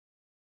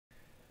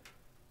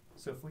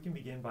So if we can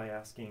begin by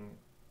asking,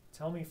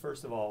 tell me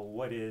first of all,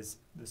 what is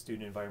the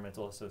Student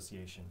Environmental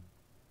Association?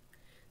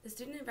 The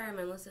Student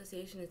Environmental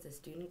Association is a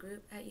student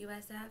group at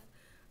USF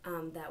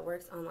that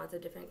works on lots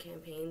of different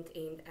campaigns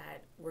aimed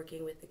at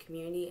working with the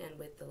community and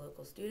with the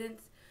local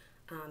students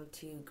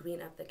to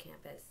green up the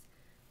campus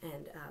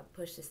and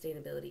push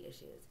sustainability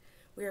issues.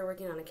 We are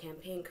working on a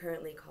campaign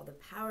currently called the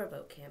Power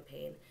Vote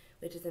campaign,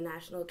 which is a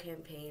national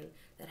campaign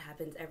that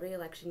happens every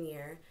election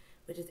year,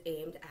 which is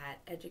aimed at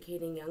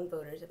educating young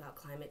voters about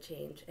climate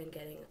change and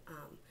getting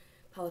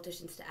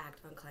politicians to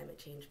act on climate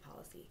change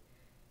policy.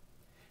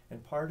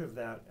 And part of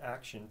that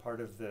action,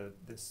 part of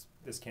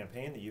this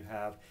campaign that you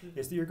have,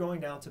 is that you're going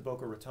down to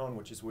Boca Raton,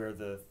 which is where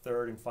the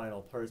third and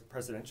final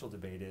presidential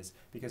debate is,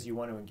 because you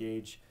want to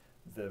engage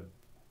the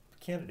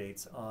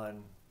candidates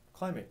on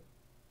climate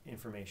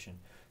information.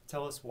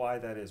 Tell us why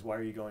that is. Why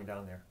are you going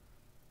down there?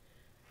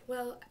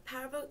 Well,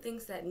 Power Vote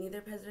thinks that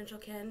neither presidential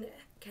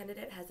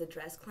candidate has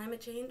addressed climate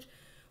change.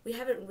 We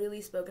haven't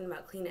really spoken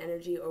about clean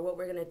energy or what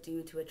we're going to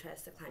do to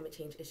address the climate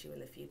change issue in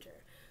the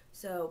future.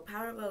 So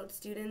Power Vote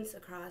students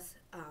across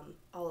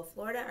all of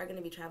Florida are going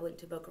to be traveling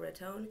to Boca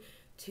Raton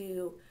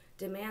to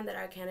demand that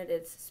our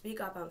candidates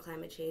speak up on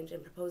climate change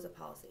and propose a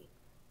policy.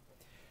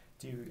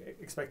 Do you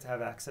expect to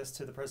have access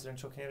to the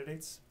presidential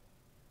candidates?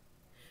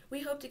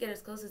 We hope to get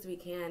as close as we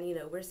can. You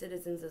know, we're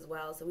citizens as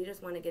well, so we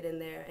just want to get in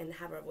there and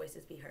have our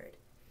voices be heard.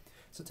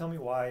 So tell me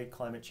why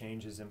climate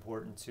change is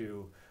important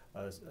to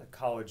a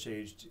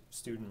college-aged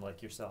student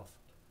like yourself.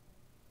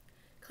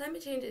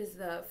 Climate change is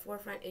the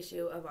forefront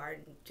issue of our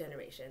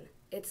generation.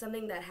 It's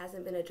something that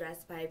hasn't been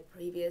addressed by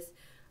previous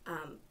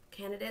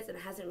candidates and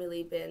hasn't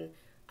really been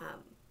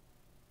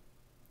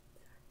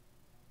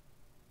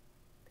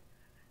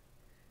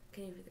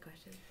Can you repeat the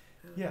question?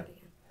 Yeah.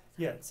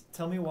 Yes.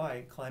 Tell me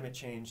why climate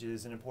change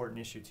is an important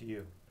issue to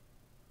you.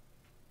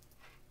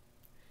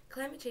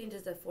 Climate change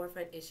is a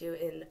forefront issue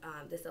in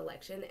this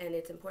election, and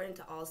it's important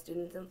to all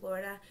students in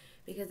Florida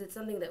because it's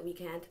something that we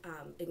can't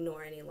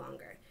ignore any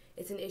longer.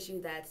 It's an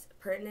issue that's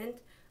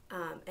pertinent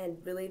and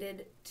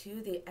related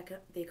to the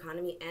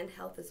economy and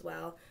health as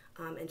well,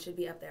 and should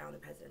be up there on the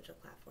presidential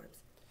platforms.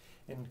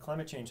 And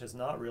climate change has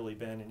not really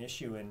been an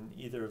issue in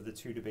either of the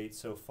two debates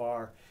so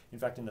far. In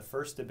fact, in the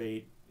first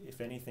debate, if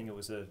anything, it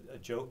was a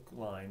joke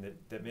line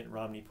that Mitt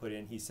Romney put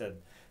in. He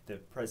said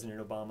that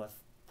President Obama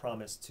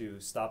promised to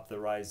stop the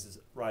rise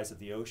of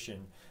the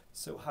ocean.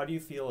 So how do you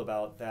feel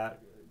about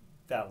that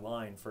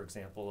line, for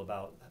example,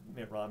 about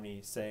Mitt Romney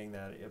saying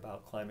that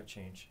about climate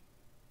change?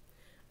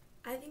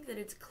 I think that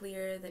it's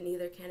clear that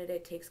neither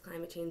candidate takes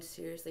climate change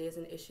seriously as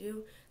an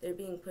issue. They're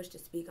being pushed to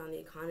speak on the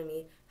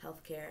economy,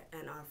 healthcare,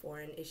 and our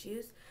foreign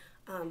issues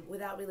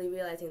without really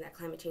realizing that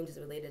climate change is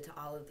related to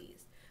all of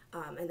these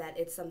and that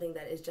it's something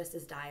that is just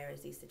as dire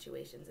as these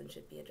situations and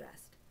should be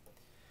addressed.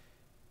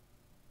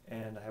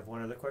 And I have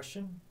one other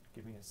question.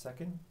 Give me a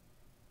second.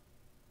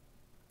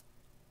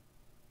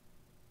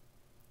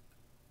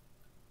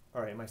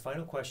 All right, my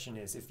final question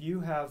is, if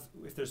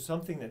there's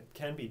something that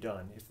can be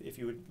done, if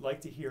you would like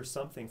to hear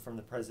something from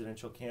the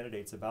presidential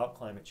candidates about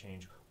climate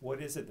change,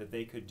 what is it that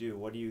they could do?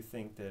 What do you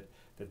think that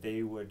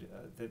would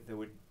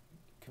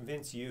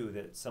convince you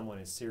that someone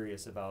is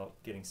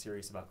getting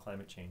serious about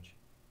climate change?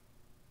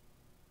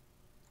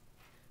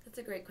 That's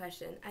a great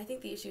question. I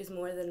think the issue is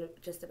more than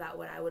just about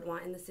what I would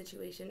want in the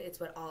situation. It's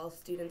what all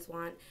students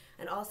want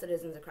and all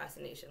citizens across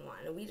the nation want.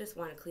 And we just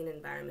want a clean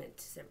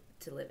environment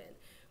to live in.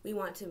 We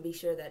want to be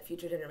sure that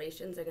future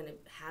generations are going to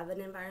have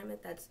an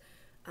environment that's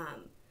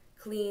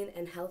clean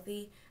and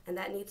healthy, and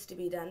that needs to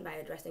be done by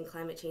addressing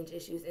climate change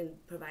issues and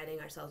providing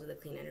ourselves with a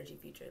clean energy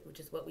future,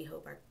 which is what we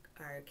hope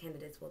our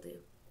candidates will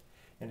do.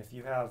 And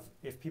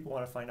if people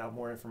want to find out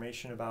more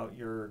information about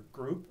your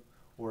group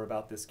or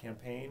about this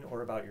campaign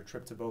or about your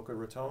trip to Boca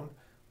Raton,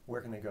 where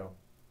can they go?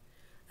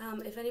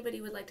 If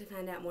anybody would like to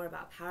find out more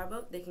about Power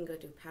Vote, they can go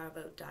to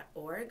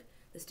powervote.org.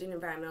 The Student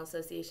Environmental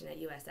Association at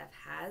USF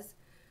has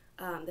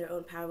their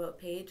own Power Vote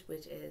page,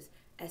 which is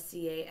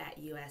SCA at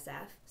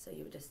USF. So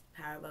you would just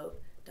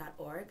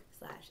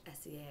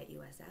powervote.org/SCA at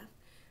USF.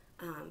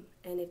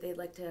 And if they'd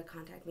like to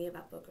contact me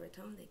about Boca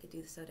Raton, they could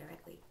do so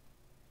directly.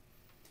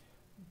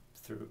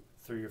 Through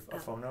your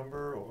phone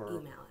number or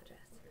email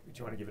address. Do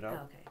you want to give it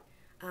out? Okay.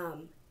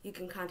 You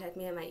can contact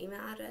me at my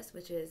email address,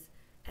 which is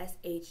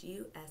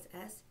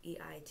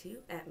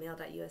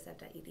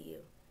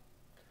shussei2@mail.usf.edu.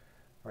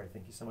 All right,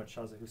 thank you so much,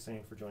 Shaza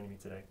Hussein, for joining me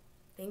today.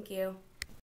 Thank you.